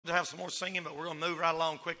To have some more singing, but we're going to move right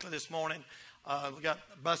along quickly this morning. We got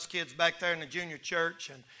bus kids back there in the junior church,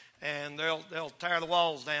 and they'll tear the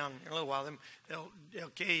walls down in a little while. They'll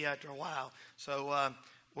kill you after a while. So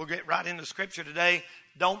we'll get right into Scripture today.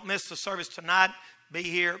 Don't miss the service tonight. Be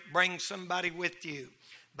here. Bring somebody with you.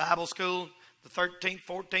 Bible school, the 13th,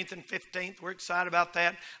 14th, and 15th. We're excited about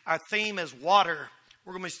that. Our theme is water.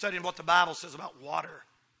 We're going to be studying what the Bible says about water.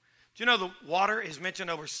 Do you know the water is mentioned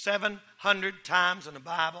over 700 times in the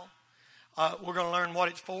Bible? We're going to learn what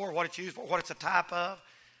it's for, what it's used for, what it's a type of,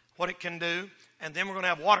 what it can do. And then we're going to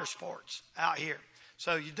have water sports out here.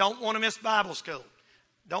 So you don't want to miss Bible school.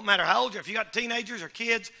 Don't matter how old you are. If you got teenagers or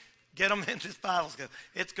kids, get them into this Bible school.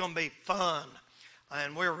 It's going to be fun.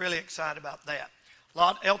 And we're really excited about that. A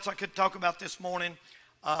lot else I could talk about this morning.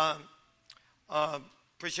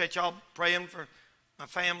 Appreciate y'all praying for my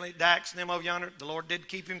family, Dax and them over yonder. The Lord did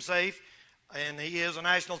keep him safe, and he is a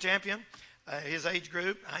national champion. His age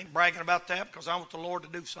group, I ain't bragging about that because I want the Lord to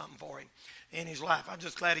do something for him in his life. I'm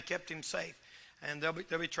just glad he kept him safe. And they'll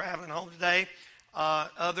be traveling home today.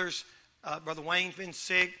 Others, Brother Wayne's been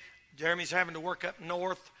sick. Jeremy's having to work up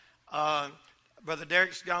north. Brother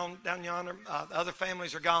Derek's gone down yonder. The other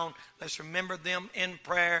families are gone. Let's remember them in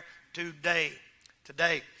prayer today.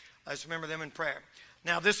 Let's remember them in prayer.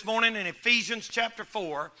 Now, this morning in Ephesians chapter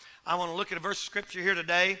 4, I want to look at a verse of Scripture here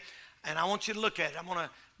today, and I want you to look at it. I'm going to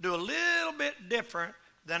do a little bit different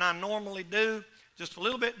than I normally do, just a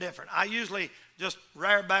little bit different. I usually just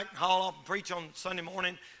rear back and haul off and preach on Sunday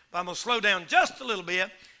morning, but I'm going to slow down just a little bit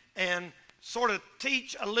and sort of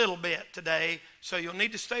teach a little bit today, so you'll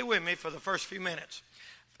need to stay with me for the first few minutes.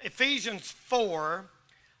 Ephesians 4,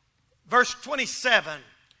 verse 27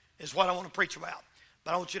 is what I want to preach about.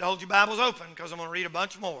 But I want you to hold your Bibles open because I'm going to read a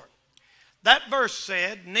bunch more. That verse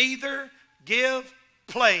said, neither give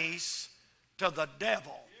place to the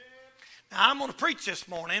devil. Now, I'm going to preach this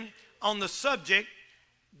morning on the subject,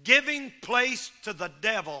 giving place to the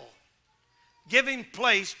devil. Giving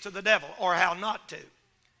place to the devil, or how not to.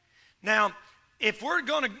 Now, if we're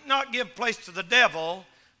going to not give place to the devil,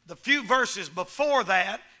 the few verses before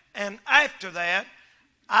that and after that,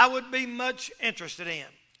 I would be much interested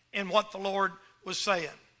in what the Lord was saying.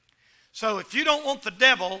 So if you don't want the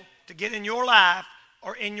devil to get in your life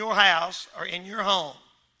or in your house or in your home,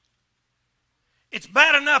 it's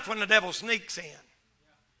bad enough when the devil sneaks in.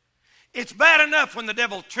 It's bad enough when the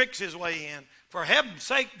devil tricks his way in. For heaven's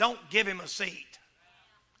sake, don't give him a seat.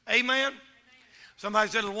 Amen? Somebody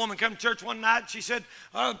said a woman come to church one night. She said,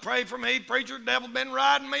 oh, pray for me. Preacher, the devil's been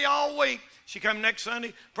riding me all week. She come next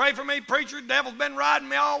Sunday. Pray for me. Preacher, the devil's been riding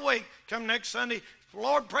me all week. Come next Sunday.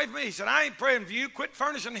 Lord, pray for me. He said, I ain't praying for you. Quit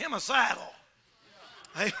furnishing him a saddle.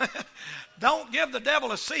 Yeah. Don't give the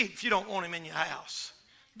devil a seat if you don't want him in your house.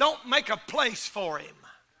 Don't make a place for him.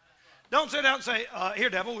 Don't sit down and say, here,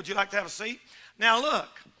 devil, would you like to have a seat? Now, look,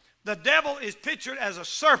 the devil is pictured as a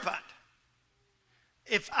serpent.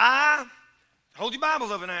 Hold your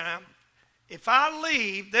Bibles over there now. If I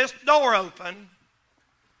leave this door open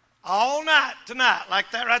all night tonight, like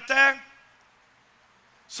that right there,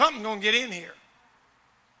 something's going to get in here.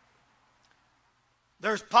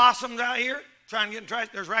 There's possums out here trying to get in trash.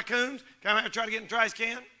 There's raccoons coming out and trying to get in the trash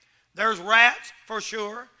can. There's rats for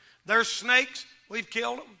sure. There's snakes. We've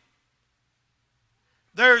killed them.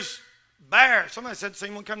 There's bears. Somebody said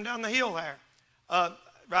seen one coming down the hill there. Right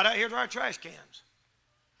out here to our trash cans.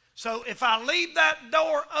 So if I leave that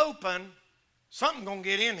door open, something's going to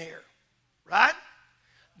get in here. Right?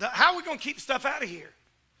 How are we going to keep stuff out of here?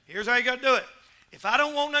 Here's how you got to do it. If I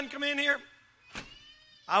don't want nothing to come in here,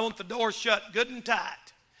 I want the door shut good and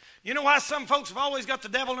tight. You know why some folks have always got the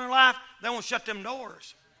devil in their life? They won't shut them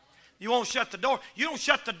doors. You won't shut the door. You don't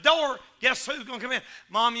shut the door, guess who's going to come in?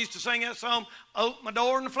 Mom used to sing that song, open my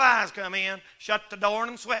door and the flies come in. Shut the door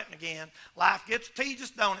and I'm sweating again. Life gets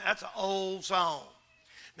tedious, don't it? That's an old song.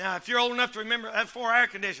 Now, if you're old enough to remember, that's for air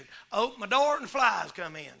conditioning. Open my door and the flies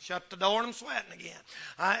come in. Shut the door and I'm sweating again.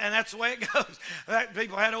 And that's the way it goes.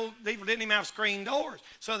 People didn't even have screen doors.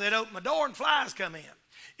 So they'd open my door and flies come in.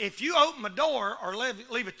 If you open a door or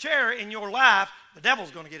leave a chair in your life, the devil's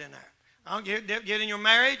going to get in there. I don't get in your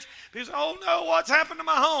marriage. People say, oh no, what's happened to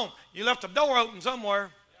my home? You left the door open somewhere.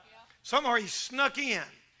 Yeah. Somewhere he snuck in.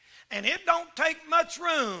 And it don't take much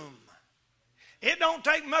room. It don't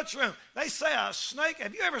take much room. They say a snake,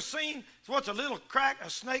 have you ever seen what's a little crack a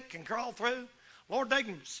snake can crawl through? Lord, they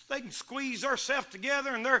can squeeze themselves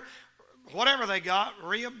together and they're, whatever they got,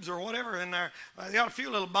 ribs or whatever in there, they got a few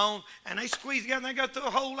little bones, and they squeeze together and they go through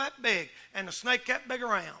a hole that big, and the snake that big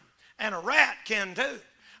around. And a rat can too.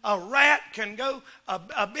 A rat can go,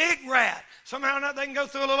 a big rat, somehow or another they can go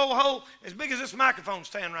through a little hole as big as this microphone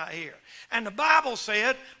stand right here. And the Bible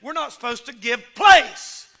said we're not supposed to give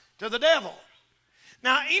place to the devil.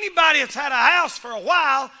 Now, anybody that's had a house for a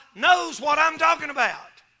while knows what I'm talking about.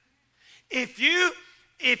 If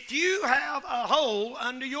you have a hole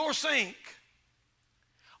under your sink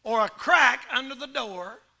or a crack under the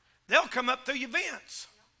door, they'll come up through your vents,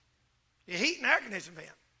 your heat and air conditioning vent.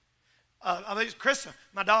 Krista,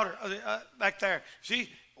 my daughter, back there, she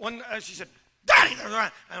said, "Daddy, there's a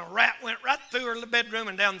rat." And a rat went right through her bedroom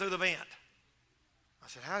and down through the vent. I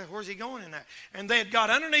said, "Where's he going in there?" And they had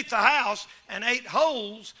got underneath the house and ate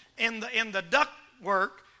holes in the duct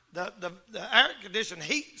work, the air conditioning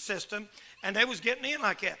heat system, and they was getting in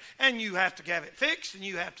like that. And you have to have it fixed, and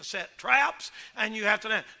you have to set traps, and you have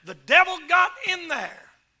to. The devil got in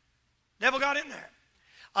there. Devil got in there.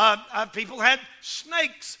 People had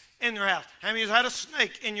snakes in their house. How many of you had a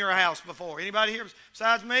snake in your house before? Anybody here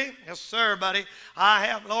besides me? Yes, sir, buddy. I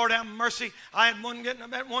have. Lord have mercy. I had one getting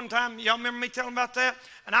about one time. Y'all remember me telling about that?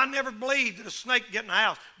 And I never believed that a snake could get in the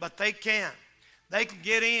house, but they can. They can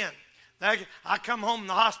get in. I come home from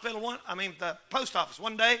the hospital the post office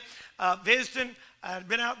one day, visiting. I had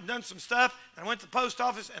been out and done some stuff, and I went to the post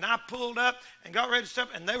office, and I pulled up and got ready to step,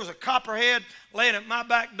 and there was a copperhead laying at my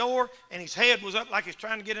back door, and his head was up like he's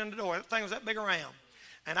trying to get in the door. That thing was that big around.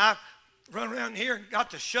 And I run around here and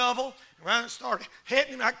got the shovel, and started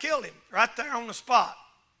hitting him. I killed him right there on the spot.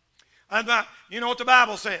 You know what the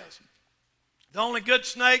Bible says? The only good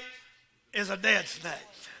snake is a dead snake.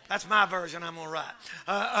 That's my version I'm going to write.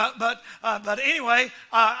 But anyway,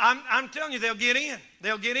 I'm telling you, they'll get in.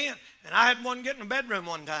 They'll get in. And I had one get in the bedroom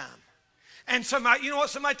one time. And somebody, you know what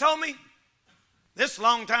somebody told me? This is a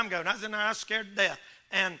long time ago, and I was in there, I was scared to death.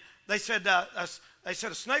 And they said a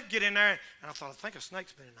snake get in there. And I thought, I think a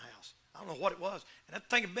snake's been in the house. I don't know what it was. And that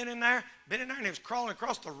thing had been in there, and it was crawling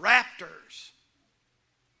across the rafters.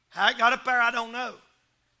 How it got up there, I don't know.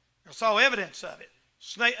 I saw evidence of it.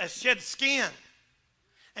 Snake shed skin.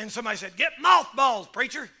 And somebody said, "Get mothballs,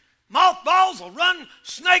 preacher. Mothballs will run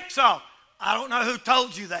snakes off." I don't know who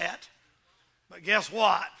told you that, but guess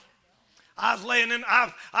what? I was laying in,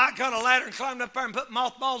 I got a ladder and climbed up there and put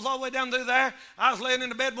mothballs all the way down through there. I was laying in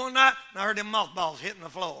the bed one night, and I heard them mothballs hitting the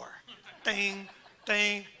floor. Ding,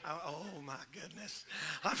 ding. Oh, my goodness.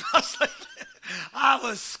 I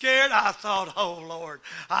was scared. I thought, "Oh, Lord,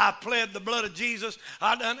 I pled the blood of Jesus.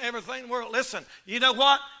 I done everything in the world." Listen, you know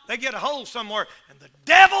what? They get a hole somewhere, and the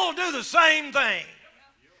devil will do the same thing.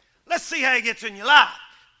 Let's see how he gets in your life.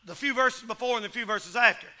 The few verses before and the few verses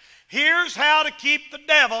after. Here's how to keep the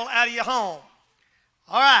devil out of your home.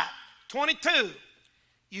 All right, 22.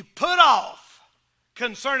 You put off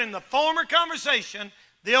concerning the former conversation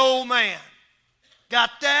the old man.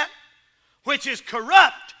 Got that? Which is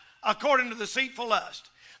corrupt according to the deceitful lust.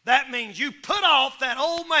 That means you put off that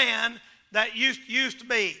old man that used to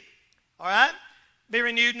be. All right? Be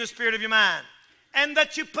renewed in the spirit of your mind. And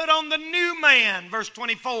that you put on the new man, verse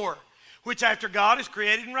 24, which after God is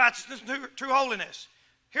created in righteousness and true holiness.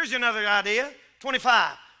 Here's another idea,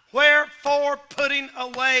 25. Wherefore putting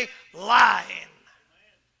away lying.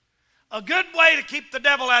 A good way to keep the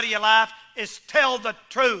devil out of your life is tell the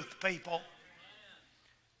truth, people.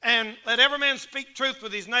 And let every man speak truth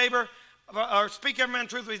with his neighbor, or speak every man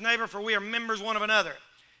truth with his neighbor, for we are members one of another.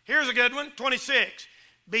 Here's a good one, 26.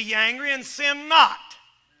 Be ye angry and sin not.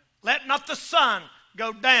 Let not the sun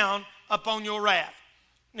go down upon your wrath.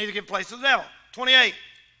 Neither give place to the devil. 28.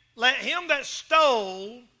 Let him that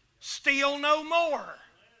stole steal no more.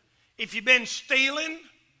 If you've been stealing,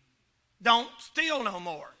 don't steal no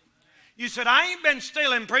more. You said, "I ain't been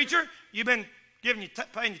stealing, preacher." You've been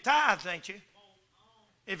paying your tithes, ain't you?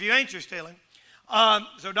 If you ain't, you're stealing.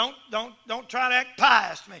 So don't try to act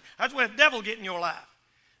pious to me. That's where the devil get in your life.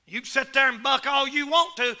 You can sit there and buck all you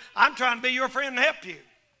want to. I'm trying to be your friend and help you.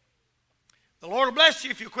 The Lord will bless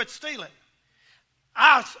you if you quit stealing.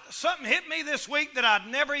 Something hit me this week that I'd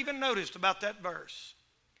never even noticed about that verse.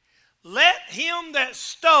 Let him that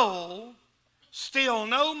stole steal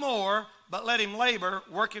no more, but let him labor,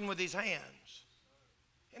 working with his hands.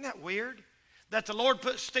 Isn't that weird? That the Lord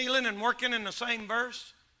put stealing and working in the same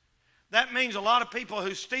verse? That means a lot of people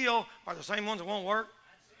who steal are the same ones that won't work.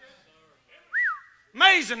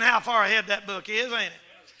 Amazing how far ahead that book is, ain't it?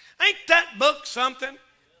 Ain't that book something?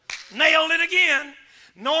 Nailed it again.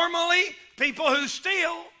 Normally, people who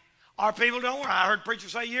steal are people who don't work. I heard a preacher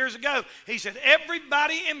say years ago, he said,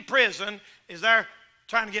 everybody in prison is there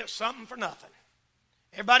trying to get something for nothing.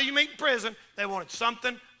 Everybody you meet in prison, they wanted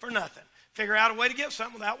something for nothing. Figure out a way to get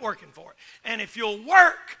something without working for it. And if you'll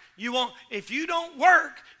work, you won't. If you don't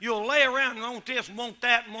work, you'll lay around and want this and want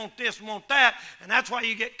that and want this and want that. And that's why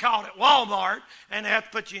you get caught at Walmart and they have to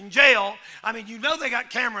put you in jail. I mean, you know they got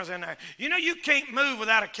cameras in there. You know you can't move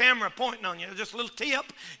without a camera pointing on you. Just a little tip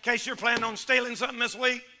in case you're planning on stealing something this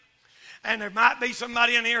week. And there might be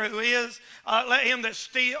somebody in here who is. Let him that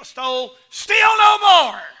stole, steal no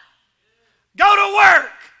more. Go to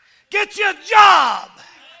work. Get you a job.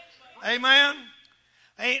 Amen.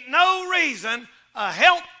 Ain't no reason a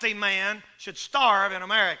healthy man should starve in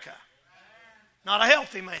America. Not a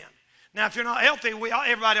healthy man. Now, if you're not healthy,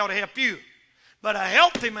 everybody ought to help you. But a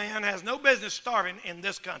healthy man has no business starving in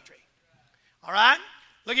this country. All right?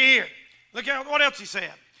 Look at here. Look at what else he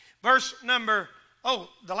said. Verse number,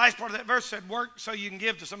 the last part of that verse said, work so you can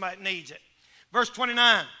give to somebody that needs it. Verse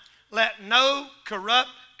 29, let no corrupt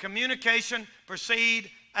communication proceed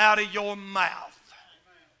out of your mouth.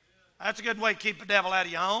 That's a good way to keep the devil out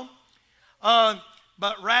of your home.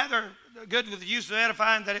 But rather good with the use of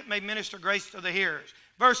edifying, that it may minister grace to the hearers.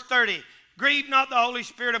 Verse 30, grieve not the Holy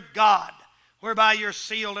Spirit of God, whereby you're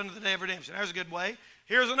sealed unto the day of redemption. There's a good way.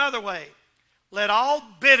 Here's another way. Let all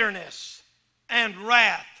bitterness and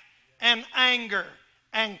wrath and anger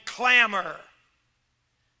and clamor.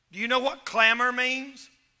 Do you know what clamor means?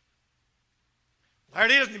 There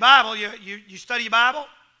it is in the Bible. You study your Bible?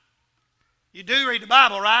 You do read the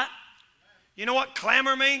Bible, right? You know what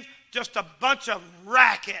clamor means? Just a bunch of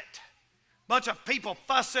racket. Bunch of people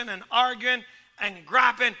fussing and arguing and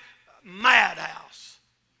griping. Madhouse.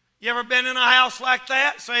 You ever been in a house like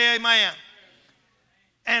that? Say amen.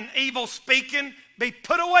 And evil speaking be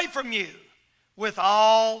put away from you with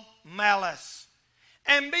all malice.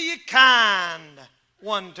 And be ye kind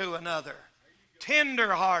one to another,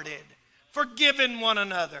 tender-hearted, forgiving one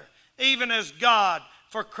another, even as God,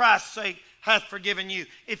 for Christ's sake, hath forgiven you.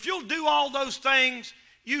 If you'll do all those things,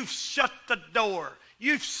 you've shut the door.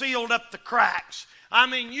 You've sealed up the cracks. I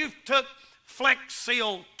mean, you've took Flex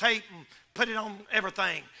Seal tape and put it on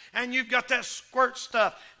everything. And you've got that squirt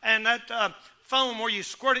stuff and that foam where you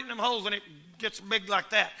squirt it in them holes and it gets big like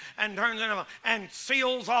that and turns into and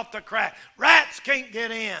seals off the crack. Rats can't get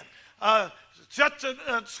in. Shut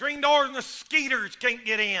the screen doors and the mosquitoes can't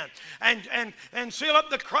get in. And seal up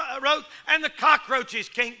the road and the cockroaches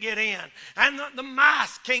can't get in. And the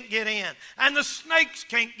mice can't get in. And the snakes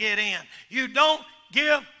can't get in. You don't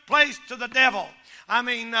give place to the devil. I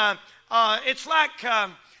mean, it's like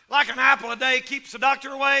an apple a day keeps the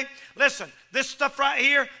doctor away. Listen, this stuff right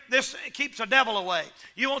here, this keeps the devil away.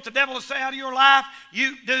 You want the devil to stay out of your life?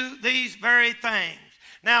 You do these very things.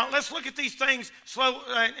 Now, let's look at these things slow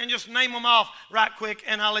and just name them off right quick,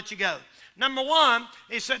 and I'll let you go. Number one,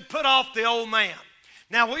 he said, put off the old man.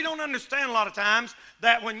 Now, we don't understand a lot of times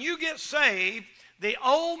that when you get saved, the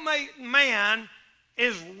old man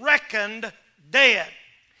is reckoned dead.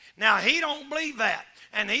 Now, he don't believe that,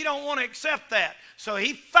 and he don't want to accept that, so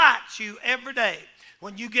he fights you every day.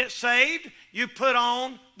 When you get saved, you put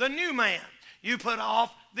on the new man. You put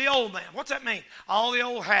off the old man. What's that mean? All the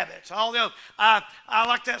old habits, all the old. I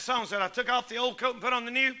like that song said, I took off the old coat and put on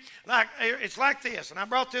the new. Like it's like this, and I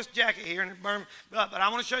brought this jacket here and it burned, but I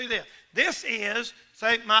want to show you this. This is,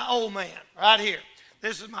 say, my old man right here.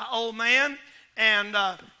 This is my old man, and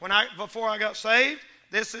before I got saved,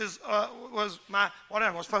 this is was my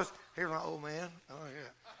whatever I was supposed. Here's my old man. Oh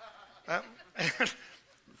yeah.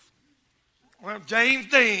 Well, James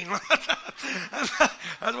Dean.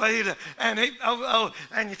 That's what he did. And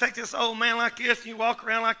and you take this old man like this, and you walk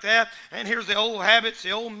around like that, and here's the old habits,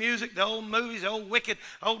 the old music, the old movies, the old wicked,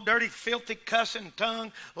 old dirty, filthy, cussing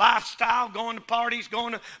tongue, lifestyle, going to parties,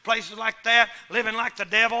 going to places like that, living like the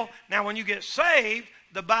devil. Now, when you get saved,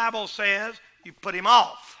 the Bible says you put him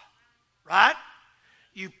off, right?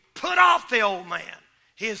 You put off the old man,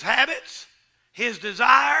 his habits, his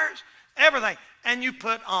desires, everything, and you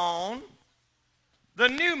put on the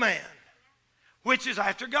new man, which is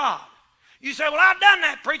after God. You say, well, I've done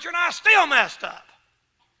that, preacher, and I still messed up.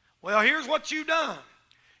 Well, here's what you done.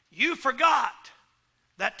 You forgot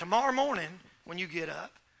that tomorrow morning when you get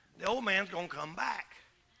up, the old man's going to come back.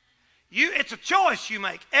 It's a choice you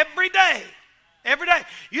make every day. Every day.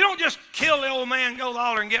 You don't just kill the old man, go to the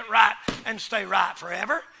altar, and get right and stay right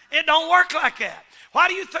forever. It don't work like that. Why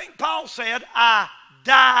do you think Paul said, I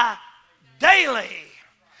die daily?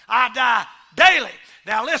 I die daily.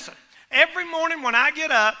 Now listen, every morning when I get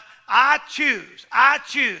up, I choose.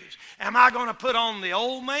 Am I going to put on the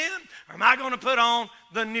old man or am I going to put on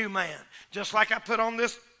the new man? Just like I put on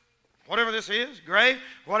this, whatever this is, gray,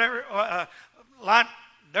 whatever, light,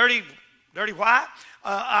 dirty white.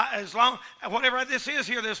 as long, whatever this is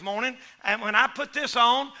here this morning, and when I put this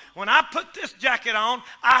on, when I put this jacket on,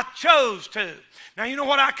 I chose to. Now, you know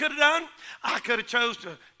what I could have done? I could have chose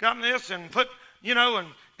to gotten this and put, and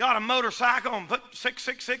got a motorcycle and put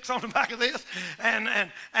 666 on the back of this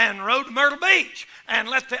and rode to Myrtle Beach and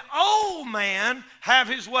let the old man have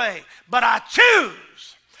his way. But I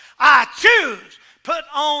choose, put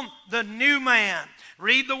on the new man.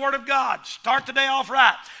 Read the Word of God. Start the day off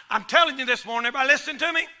right. I'm telling you this morning, everybody listening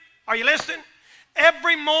to me? Are you listening?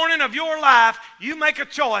 Every morning of your life, you make a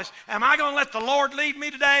choice. Am I going to let the Lord lead me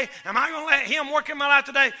today? Am I going to let Him work in my life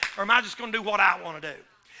today? Or am I just going to do what I want to do?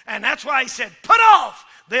 And that's why He said, put off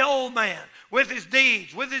the old man with his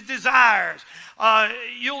deeds, with his desires.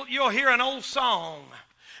 You'll hear an old song.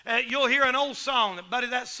 Buddy,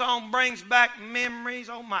 that song brings back memories.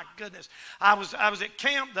 Oh my goodness! I was at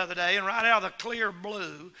camp the other day, and right out of the clear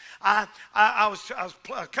blue, I was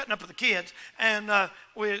cutting up with the kids, and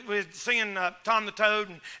we were singing Tom the Toad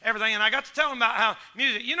and everything. And I got to tell them about how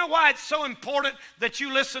music. You know why it's so important that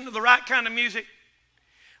you listen to the right kind of music?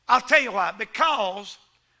 I'll tell you why. Because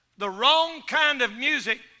the wrong kind of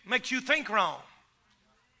music makes you think wrong.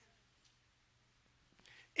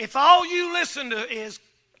 If all you listen to is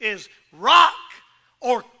rock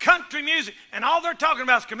or country music, and all they're talking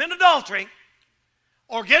about is committing adultery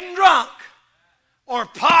or getting drunk or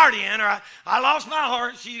partying, or I lost my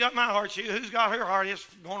heart, she got my heart, who's got her heart? It's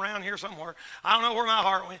going around here somewhere. I don't know where my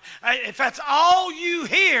heart went. If that's all you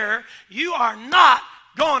hear, you are not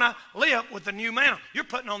going to live with the new man. You're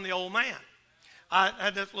putting on the old man. I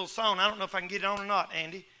had this little song. I don't know if I can get it on or not,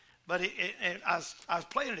 Andy, but I was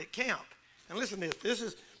playing it at camp. And listen to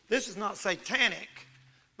this. This is not satanic.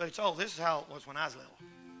 But it's, this is how it was when I was little.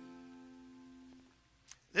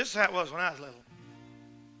 This is how it was when I was little.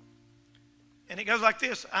 And it goes like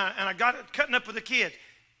this. And I got it cutting up with the kids.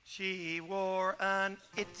 She wore an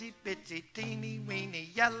itsy bitsy teeny weeny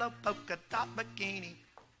yellow polka dot bikini.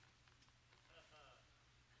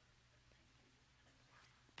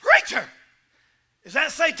 Preacher! Is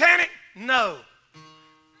that satanic? No.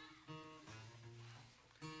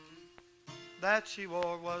 That she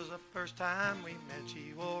wore was the first time we met.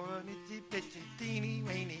 She wore an itty bitty teeny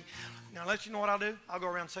weeny. Now, let you know what I'll do. I'll go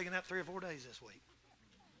around singing that 3 or 4 days this week.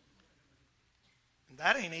 And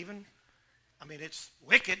that ain't even, it's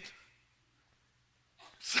wicked.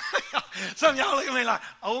 Some of y'all look at me like,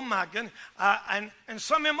 oh my goodness. And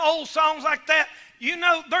some of them old songs like that,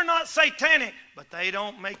 they're not satanic, but they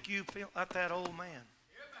don't make you feel like that old man.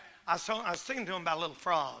 I was singing to him about a little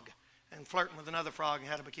frog and flirting with another frog and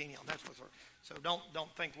had a bikini on. That's what's wrong. So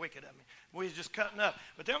don't think wicked of me. We was just cutting up.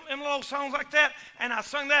 But them little songs like that, and I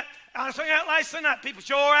sung that last night. People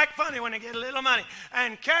sure act funny when they get a little money.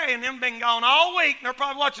 And Carrie and them been gone all week, and they're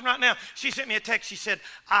probably watching right now. She sent me a text. She said,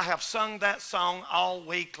 I have sung that song all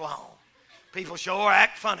week long. People sure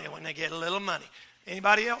act funny when they get a little money.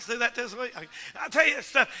 Anybody else do that this week? I'll tell you that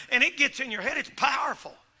stuff, and it gets in your head. It's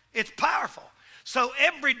powerful. It's powerful. So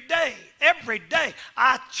every day,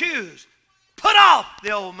 I choose, put off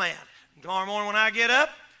the old man. Tomorrow morning when I get up,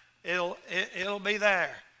 it'll be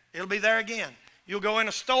there. It'll be there again. You'll go in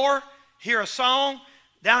a store, hear a song,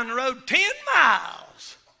 down the road 10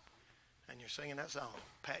 miles, and you're singing that song,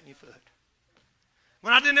 patting your foot.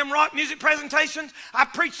 When I did them rock music presentations, I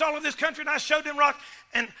preached all over this country, and I showed them rock,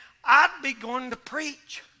 and I'd be going to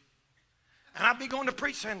preach. And I'd be going to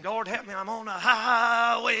preach saying, Lord, help me, I'm on the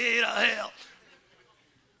highway to hell.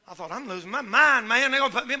 I thought, I'm losing my mind, man. They're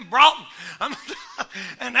going to put me in Broughton.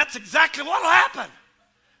 And that's exactly what will happen.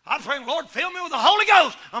 I'd pray, Lord, fill me with the Holy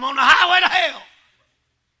Ghost. I'm on the highway to hell.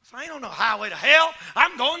 So I ain't on the highway to hell.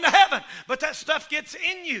 I'm going to heaven. But that stuff gets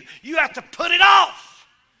in you. You have to put it off.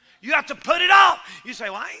 You have to put it off. You say,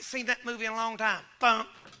 well, I ain't seen that movie in a long time. Bump.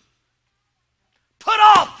 Put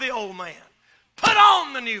off the old man. Put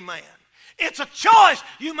on the new man. It's a choice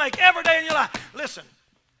you make every day in your life. Listen.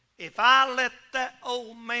 If I let that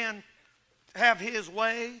old man have his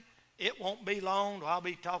way, it won't be long till I'll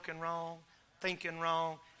be talking wrong, thinking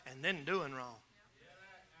wrong, and then doing wrong.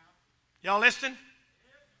 Y'all listening?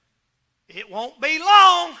 It won't be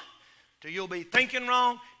long till you'll be thinking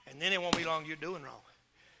wrong, and then it won't be long you're doing wrong.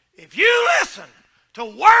 If you listen to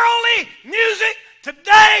worldly music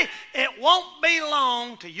today, it won't be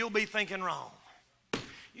long till you'll be thinking wrong.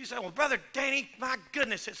 You say, well, Brother Danny, my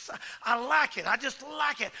goodness, I like it. I just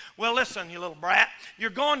like it. Well, listen, you little brat. You're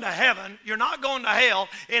going to heaven. You're not going to hell.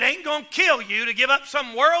 It ain't going to kill you to give up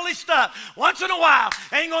some worldly stuff. Once in a while,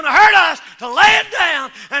 it ain't going to hurt us to lay it down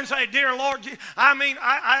and say, dear Lord,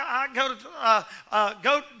 I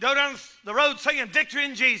go down the road singing victory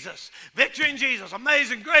in Jesus. Victory in Jesus.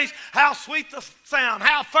 Amazing grace. How sweet the sound.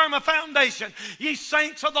 How firm a foundation. Ye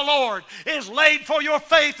saints of the Lord is laid for your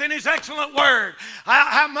faith in his excellent word.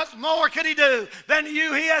 How much more could he do than to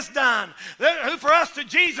you he has done? Who for us to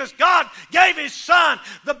Jesus, God gave his son.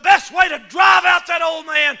 The best way to drive out that old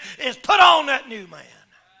man is put on that new man.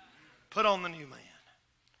 Put on the new man.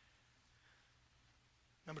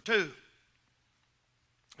 Number 2,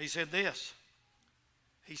 he said this.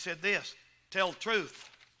 He said this. Tell the truth.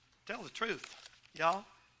 Tell the truth, y'all.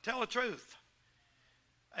 Tell the truth.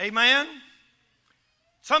 Amen?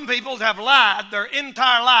 Some people have lied their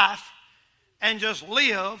entire life and just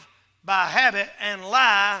live by habit and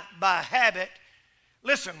lie by habit.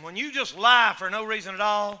 Listen, when you just lie for no reason at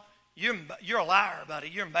all, you're a liar, buddy.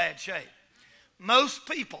 You're in bad shape. Most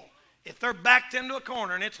people, if they're backed into a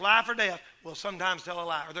corner and it's life or death, will sometimes tell a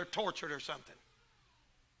lie, or they're tortured or something.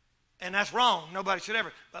 And that's wrong. Nobody should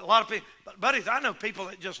ever. But a lot of people, but buddies, I know people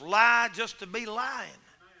that just lie just to be lying.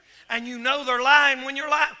 And you know they're lying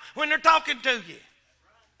when they're talking to you.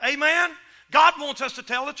 Amen? God wants us to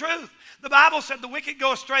tell the truth. The Bible said the wicked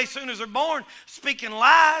go astray as soon as they're born, speaking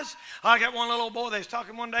lies. I got one little boy that was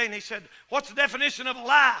talking one day, and he said, what's the definition of a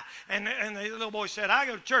lie? And the little boy said, I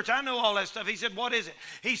go to church, I know all that stuff. He said, what is it?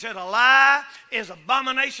 He said, a lie is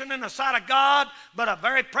abomination in the sight of God, but a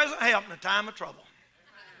very present help in a time of trouble.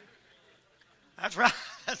 That's right.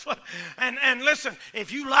 That's what. And listen,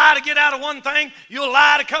 if you lie to get out of one thing, you'll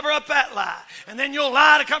lie to cover up that lie. And then you'll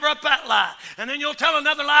lie to cover up that lie. And then you'll tell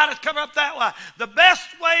another lie to cover up that lie. The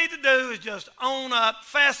best way to do is just own up,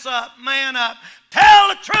 fess up, man up, tell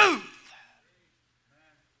the truth.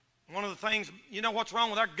 One of the things, you know what's wrong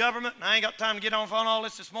with our government? And I ain't got time to get on all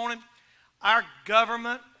this morning. Our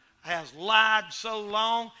government has lied so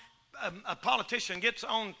long. A politician gets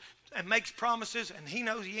on and makes promises, and he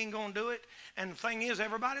knows he ain't going to do it. And the thing is,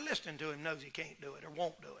 everybody listening to him knows he can't do it or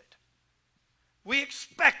won't do it. We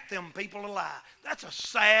expect them people to lie. That's a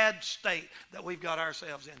sad state that we've got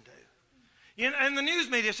ourselves into. You know, and the news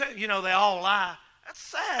media said, you know, they all lie. That's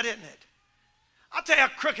sad, isn't it? I'll tell you how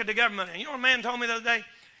crooked the government is. You know what a man told me the other day?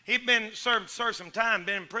 He'd been served some time,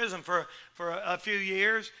 been in prison for a few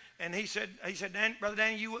years, and he said, Brother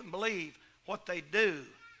Danny, you wouldn't believe what they do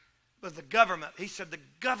with the government. He said the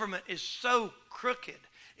government is so crooked.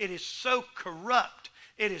 It is so corrupt.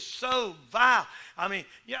 It is so vile. I mean,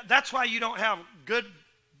 yeah, that's why you don't have good,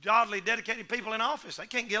 godly, dedicated people in office. They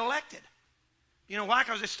can't get elected. You know why?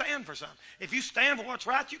 Because they stand for something. If you stand for what's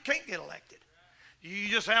right, you can't get elected. You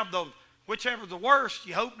just have whichever's the worst,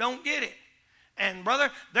 you hope don't get it. And brother,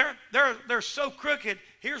 they're so crooked.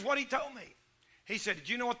 Here's what he told me. He said, did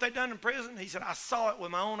you know what they done in prison? He said, I saw it with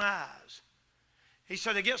my own eyes. He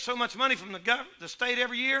said, they get so much money from the state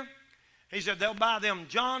every year. He said, they'll buy them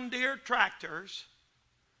John Deere tractors,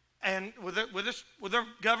 and with their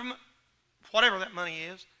government, whatever that money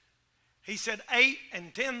is, he said $8,000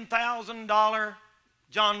 and $10,000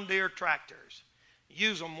 John Deere tractors.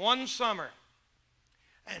 Use them one summer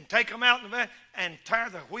and take them out in the van and tear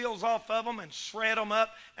the wheels off of them and shred them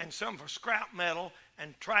up and sell them for scrap metal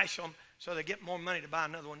and trash them so they get more money to buy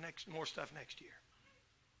another one, more stuff next year.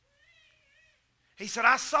 He said,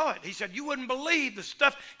 I saw it. He said, you wouldn't believe the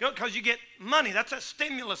stuff, because you get money. That's that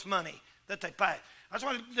stimulus money that they pay. That's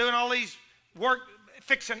why they're doing all these work,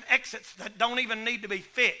 fixing exits that don't even need to be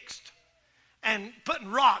fixed. And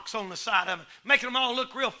putting rocks on the side of them, making them all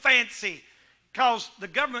look real fancy. Because the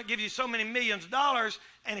government gives you so many millions of dollars,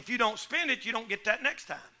 and if you don't spend it, you don't get that next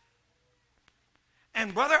time.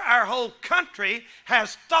 And brother, our whole country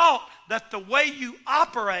has thought that the way you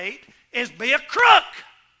operate is be a crook.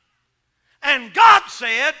 And God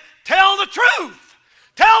said, tell the truth.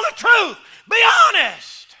 Tell the truth. Be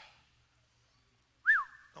honest.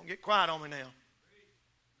 Don't get quiet on me now.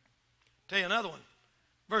 Tell you another one.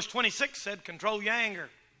 Verse 26 said, control your anger.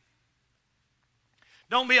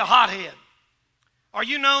 Don't be a hothead. Are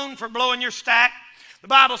you known for blowing your stack? The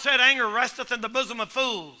Bible said anger resteth in the bosom of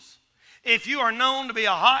fools. If you are known to be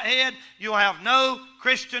a hothead, you will have no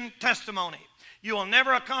Christian testimony. You will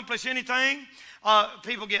never accomplish anything.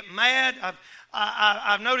 People get mad.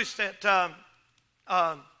 I've noticed that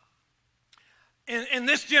in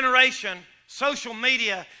this generation, social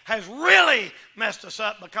media has really messed us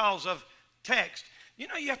up because of text. You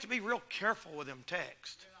know, you have to be real careful with them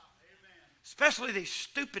texts. Especially these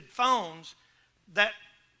stupid phones that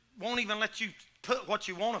won't even let you put what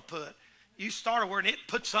you want to put. You start a word and it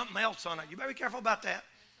puts something else on it. You better be careful about that.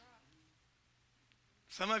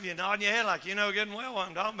 Some of you nodding your head like you know good and well what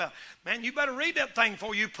I'm talking about. Man, you better read that thing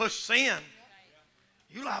before you push sin.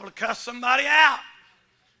 You're liable to cuss somebody out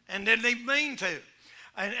and didn't even mean to.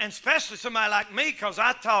 And especially somebody like me, because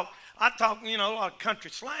I talk, you know, a lot of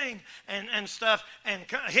country slang and stuff and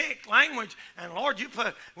hick language. And Lord,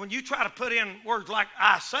 when you try to put in words like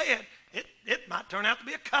I say it might turn out to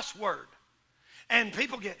be a cuss word. And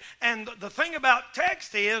people and the thing about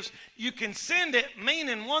text is you can send it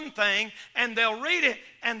meaning one thing and they'll read it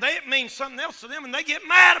and it means something else to them and they get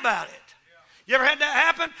mad about it. You ever had that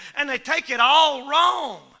happen? And they take it all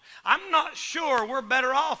wrong. I'm not sure we're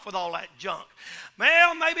better off with all that junk.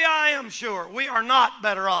 Well, maybe I am sure. We are not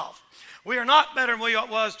better off. We are not better than we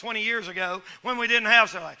was 20 years ago when we didn't have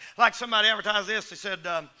something. Like somebody advertised this. They said,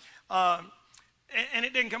 and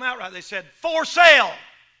it didn't come out right. They said, for sale.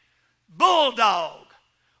 Bulldog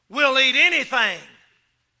will eat anything,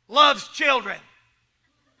 loves children.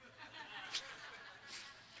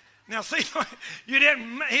 Now see, he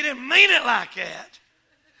didn't mean it like that,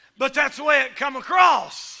 but that's the way it come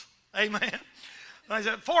across. Amen. I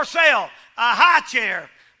said, for sale, a high chair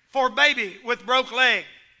for baby with broke leg.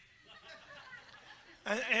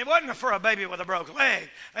 It wasn't for a baby with a broke leg.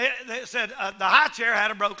 They said the high chair had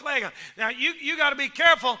a broke leg. Now, you got to be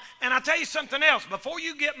careful. And I'll tell you something else. Before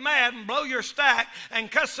you get mad and blow your stack and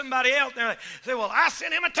cuss somebody out, they say, well, I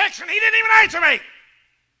sent him a text and he didn't even answer me.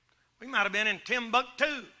 We might have been in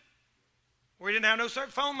Timbuktu. We didn't have no cell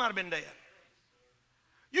phone, might have been dead.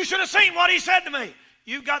 You should have seen what he said to me.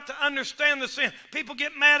 You've got to understand the sin. People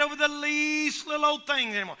get mad over the least little old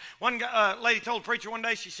things anymore. One lady told a preacher one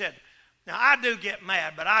day, she said, now, I do get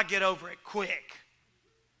mad, but I get over it quick.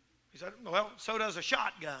 He said, well, so does a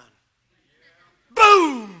shotgun.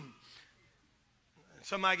 Boom! And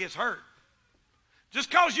somebody gets hurt.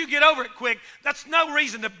 Just because you get over it quick, that's no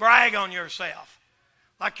reason to brag on yourself.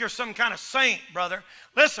 Like you're some kind of saint, brother.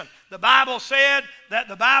 Listen, the Bible said,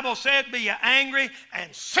 be ye angry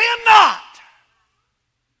and sin not.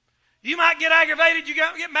 You might get aggravated, you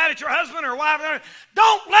get mad at your husband or wife.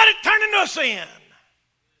 Don't let it turn into a sin.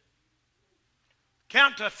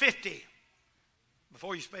 Count to 50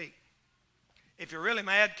 before you speak. If you're really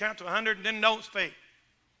mad, count to 100 and then don't speak.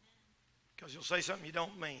 Because you'll say something you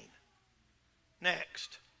don't mean.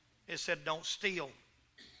 Next, it said don't steal.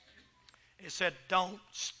 It said don't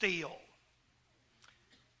steal.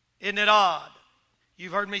 Isn't it odd?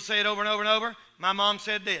 You've heard me say it over and over and over. My mom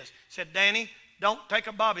said this. Said, Danny, don't take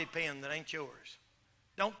a bobby pin that ain't yours.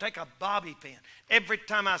 Don't take a bobby pin. Every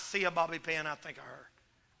time I see a bobby pin, I think of her.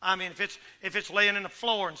 I mean, if it's laying in the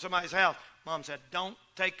floor in somebody's house, Mom said, don't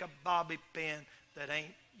take a bobby pin that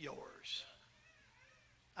ain't yours.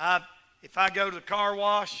 If I go to the car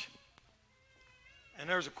wash and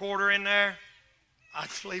there's a quarter in there, I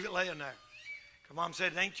just leave it laying there. Because Mom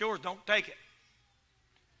said, it ain't yours, don't take it.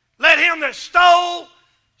 Let him that stole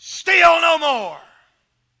steal no more.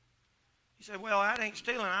 He said, well, that ain't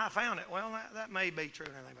stealing, I found it. Well, that may be true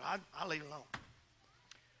and everything, but I'll leave it alone.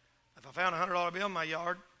 If I found a $100 bill in my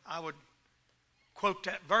yard, I would quote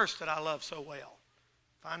that verse that I love so well.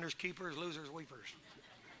 Finders, keepers, losers, weepers.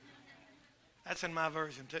 That's in my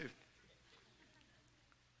version too.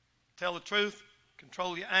 Tell the truth,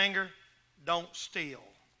 control your anger, don't steal.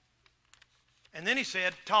 And then he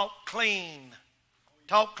said, talk clean.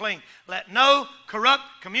 Talk clean. Let no corrupt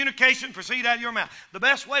communication proceed out of your mouth. The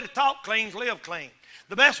best way to talk clean is live clean.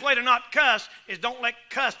 The best way to not cuss is don't let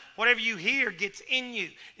cuss. Whatever you hear gets in you.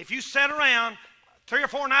 If you sit around 3 or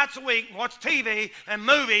 4 nights a week and watch TV and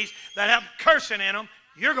movies that have cursing in them,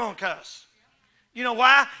 you're going to cuss. You know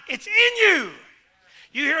why? It's in you.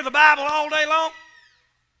 You hear the Bible all day long,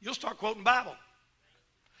 you'll start quoting Bible.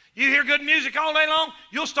 You hear good music all day long,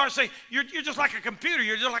 you'll start saying, you're just like a computer,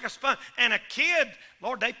 you're just like a sponge. And a kid,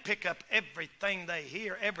 Lord, they pick up everything they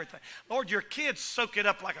hear, everything. Lord, your kids soak it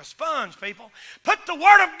up like a sponge, people. Put the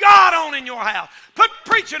Word of God on in your house. Put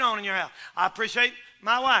preaching on in your house. I appreciate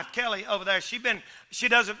my wife, Kelly, over there. She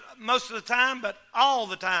does it most of the time, but all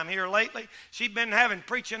the time here lately. She's been having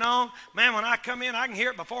preaching on. Man, when I come in, I can hear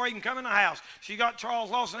it before I even come in the house. She got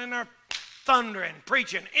Charles Lawson in there thundering,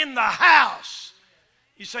 preaching in the house.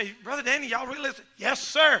 You say, Brother Danny, y'all really listen? Yes,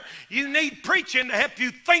 sir. You need preaching to help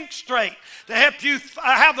you think straight, to help you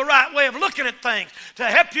have the right way of looking at things, to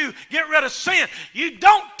help you get rid of sin. You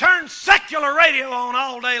don't turn secular radio on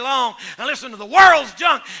all day long and listen to the world's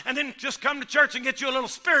junk and then just come to church and get you a little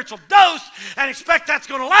spiritual dose and expect that's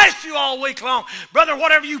going to last you all week long. Brother,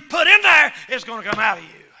 whatever you put in there is going to come out of you.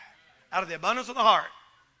 Out of the abundance of the heart,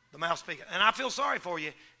 the mouth speaketh. And I feel sorry for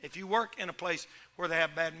you if you work in a place where they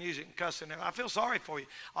have bad music and cussing. I feel sorry for you.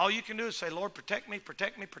 All you can do is say, Lord, protect me,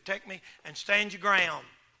 protect me, protect me, and stand your ground.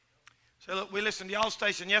 So look, we listened to y'all's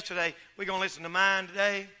station yesterday. We're going to listen to mine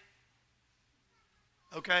today.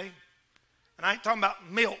 Okay? And I ain't talking about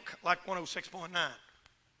milk like 106.9.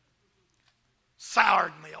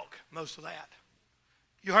 Soured milk, most of that.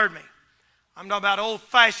 You heard me. I'm talking about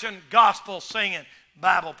old-fashioned gospel singing,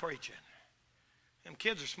 Bible preaching. Them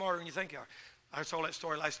kids are smarter than you think they are. I told that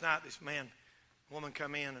story last night. This woman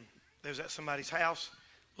come in, and they was at somebody's house.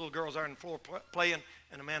 Little girls are on the floor playing,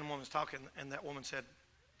 and a man and woman was talking, and that woman said,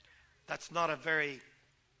 that's not a very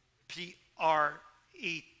P-R-E-T-T-Y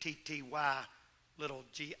little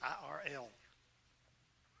G-I-R-L.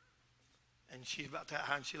 And she's about that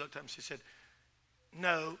high, and she looked at him and she said,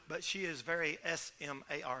 no, but she is very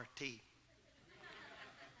S-M-A-R-T.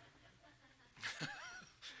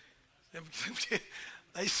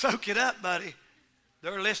 They soak it up, buddy.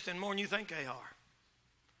 They're listening more than you think they are.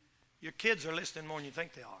 Your kids are listening more than you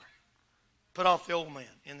think they are. Put off the old man.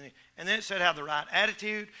 And then it said have the right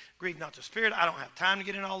attitude, grieve not the Spirit. I don't have time to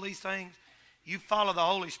get in all these things. You follow the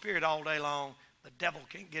Holy Spirit all day long, the devil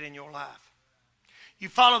can't get in your life. You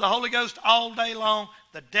follow the Holy Ghost all day long,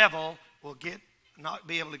 the devil will not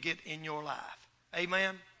be able to get in your life.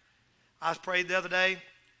 Amen? I was prayed the other day,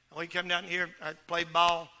 and we come down here, I played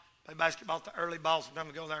basketball at the early ball. Sometimes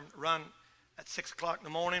we go there and run at 6 o'clock in the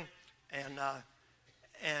morning, and I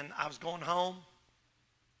was going home,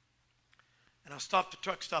 and I stopped the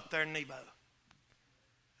truck stop there in Nebo.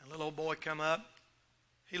 And a little old boy come up.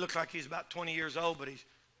 He looked like he's about 20 years old, but he's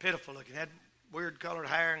pitiful looking. He had weird colored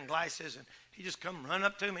hair and glasses, and he just come run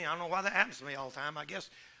up to me. I don't know why that happens to me all the time. I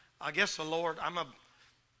guess the Lord, I'm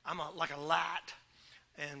like a light,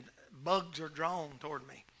 and bugs are drawn toward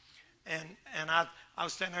me. And I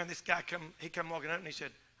was standing there, and this guy he come walking up, and he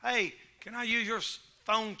said, hey, can I use your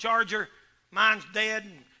phone charger? Mine's dead,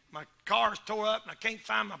 and my car's tore up, and I can't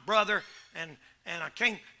find my brother, and I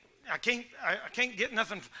can't get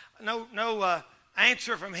nothing, no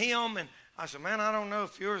answer from him. And I said, man, I don't know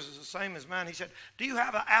if yours is the same as mine. He said, do you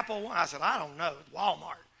have an Apple one? I said, I don't know. It's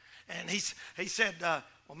Walmart. And he said, well,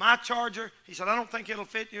 my charger, he said, I don't think it'll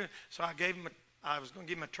fit you. So I was going to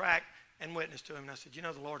give him a tract and witness to him. And I said, you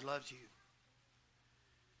know, the Lord loves you.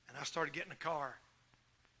 And I started getting a car.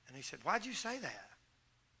 And he said, why'd you say that?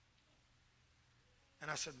 And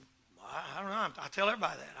I said, well, I don't know. I tell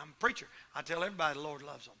everybody that. I'm a preacher. I tell everybody the Lord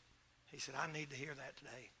loves them. He said, I need to hear that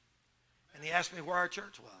today. And he asked me where our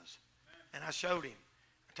church was. And I showed him.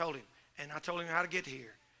 I told him. And I told him how to get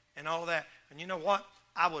here. And all of that. And you know what?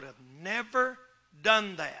 I would have never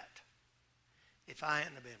done that if I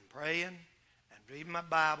hadn't have been praying and reading my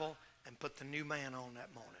Bible and put the new man on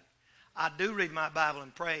that morning. I do read my Bible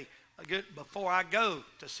and pray before I go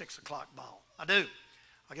to 6 o'clock ball. I do.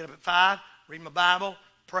 I get up at 5, read my Bible,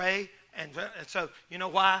 pray, and so you know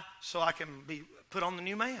why? So I can be put on the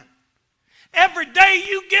new man. Every day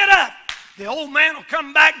you get up, the old man will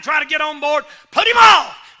come back and try to get on board. Put him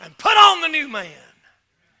off and put on the new man.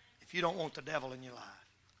 If you don't want the devil in your life,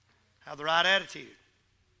 have the right attitude.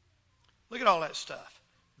 Look at all that stuff.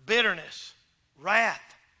 Bitterness, wrath.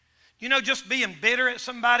 You know, just being bitter at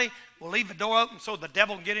somebody will leave the door open so the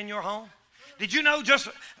devil can get in your home. Did you know just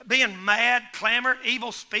being mad, clamor,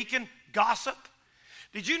 evil speaking, gossip?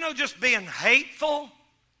 Did you know just being hateful?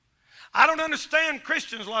 I don't understand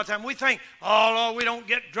Christians a lot of times. We think, oh, Lord, we don't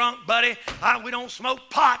get drunk, buddy. We don't smoke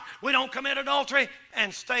pot. We don't commit adultery.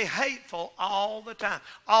 And stay hateful all the time.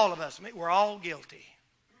 All of us, we're all guilty.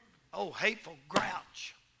 Oh, hateful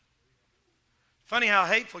grouch. Funny how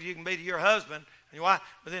hateful you can be to your husband and your wife,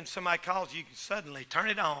 but then somebody calls you can suddenly turn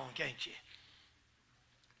it on, can't you?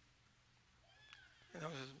 You know,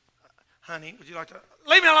 honey, would you like to,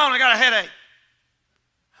 leave me alone, I got a headache.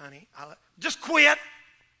 Honey, just quit.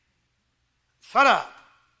 Shut up.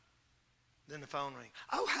 Then the phone rings.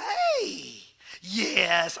 Oh, hey.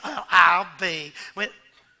 Yes, I'll be.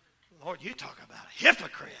 Lord, you talk about a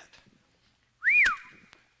hypocrite.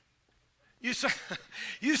 You say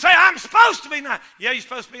I'm supposed to be nice. Yeah, you're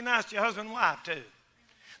supposed to be nice to your husband and wife, too.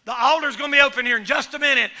 The altar's going to be open here in just a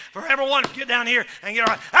minute for everyone to get down here and get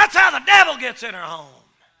all right. That's how the devil gets in her home.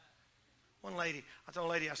 One lady, I told a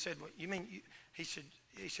lady, I said, well, you mean, he said,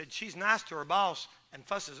 she's nice to her boss and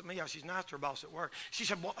fusses at me. She's nice to her boss at work. She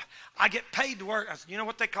said, well, I get paid to work. I said, you know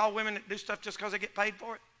what they call women that do stuff just because they get paid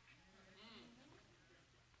for it?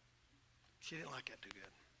 She didn't like that too good.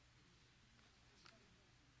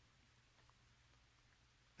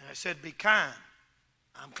 And I said, be kind.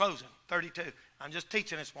 I'm closing, 32. I'm just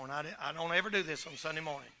teaching this morning. I don't ever do this on Sunday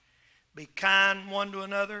morning. Be kind one to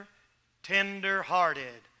another,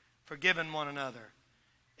 tender-hearted, forgiving one another.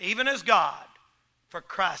 Even as God, for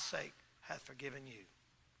Christ's sake hath forgiven you.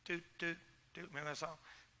 Toot, toot, toot. Remember that song?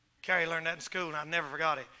 Carrie learned that in school, and I never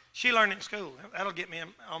forgot it. She learned it in school. That'll get me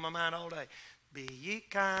on my mind all day. Be ye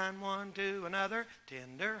kind one to another,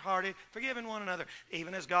 tender-hearted, forgiving one another,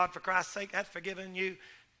 even as God for Christ's sake hath forgiven you.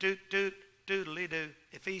 Toot, toot, doodly-doo.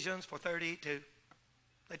 Ephesians 4:32.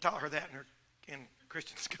 They taught her that in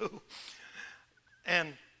Christian school.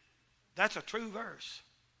 And that's a true verse.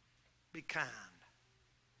 Be kind.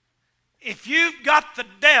 If you've got the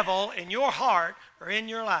devil in your heart or in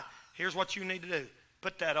your life, here's what you need to do.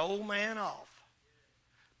 Put that old man off.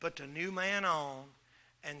 Put the new man on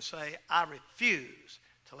and say, I refuse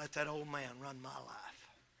to let that old man run my life.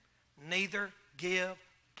 Neither give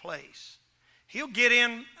place. He'll get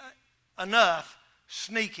in enough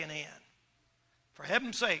sneaking in. For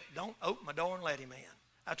heaven's sake, don't open my door and let him in.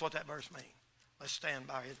 That's what that verse means. Let's stand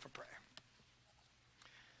by our heads for prayer.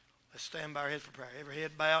 Let's stand by our heads for prayer. Every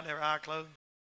head bowed, every eye closed.